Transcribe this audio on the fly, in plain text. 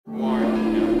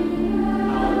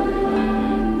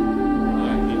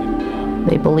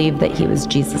They believed that he was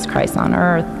Jesus Christ on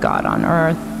earth, God on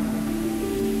earth.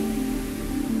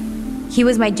 He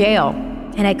was my jail,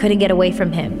 and I couldn't get away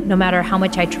from him, no matter how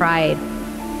much I tried.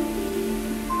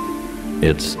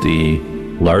 It's the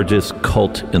largest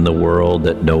cult in the world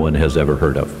that no one has ever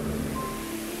heard of.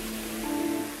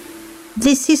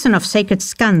 This season of Sacred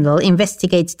Scandal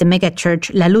investigates the megachurch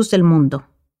La Luz del Mundo.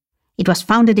 It was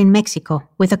founded in Mexico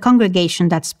with a congregation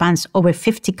that spans over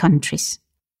 50 countries.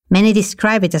 Many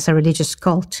describe it as a religious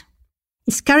cult.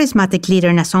 Its charismatic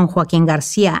leader, Nason Joaquin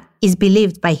Garcia, is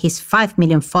believed by his 5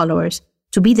 million followers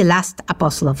to be the last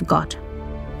apostle of God.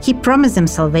 He promised them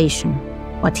salvation.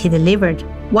 What he delivered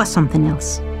was something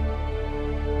else.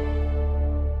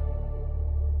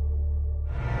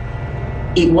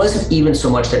 It wasn't even so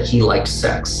much that he liked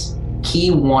sex.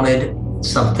 He wanted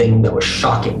something that was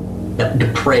shocking, that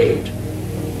depraved.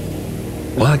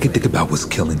 All I could think about was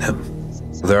killing him.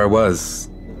 There I was,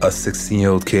 a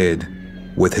 16-year-old kid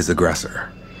with his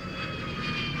aggressor.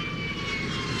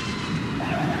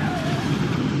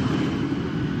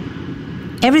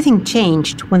 Everything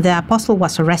changed when the apostle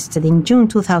was arrested in June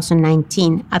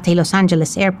 2019 at a Los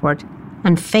Angeles airport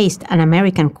and faced an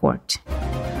American court.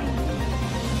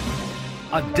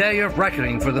 A day of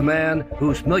reckoning for the man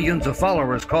whose millions of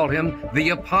followers call him the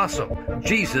Apostle,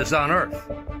 Jesus on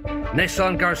earth.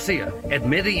 Nason Garcia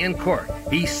admitting in court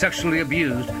he sexually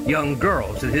abused young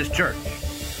girls in his church.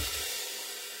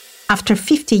 After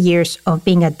 50 years of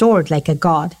being adored like a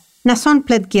god, Nason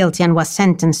pled guilty and was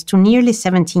sentenced to nearly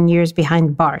 17 years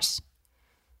behind bars.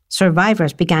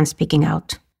 Survivors began speaking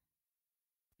out.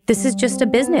 This is just a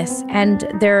business, and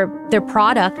their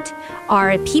product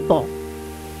are people.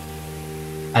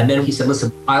 And then he said,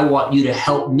 listen, I want you to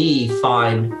help me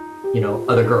find,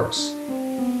 other girls.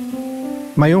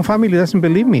 My own family doesn't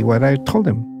believe me, what I told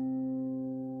them.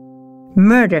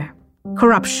 Murder,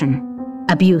 corruption,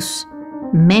 abuse.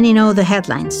 Many know the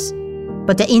headlines,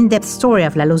 but the in-depth story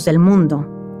of La Luz del Mundo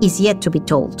is yet to be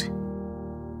told.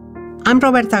 I'm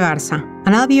Roberta Garza,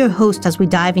 and I'll be your host as we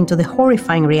dive into the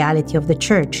horrifying reality of the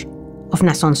church, of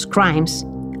Nason's crimes,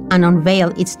 and unveil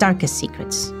its darkest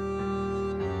secrets.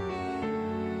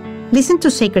 Listen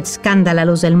to Sacred Scandal La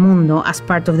Luz del Mundo as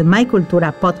part of the My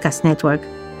Cultura podcast network,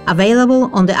 available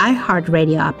on the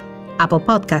iHeartRadio app, Apple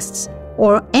Podcasts,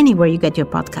 or anywhere you get your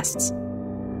podcasts.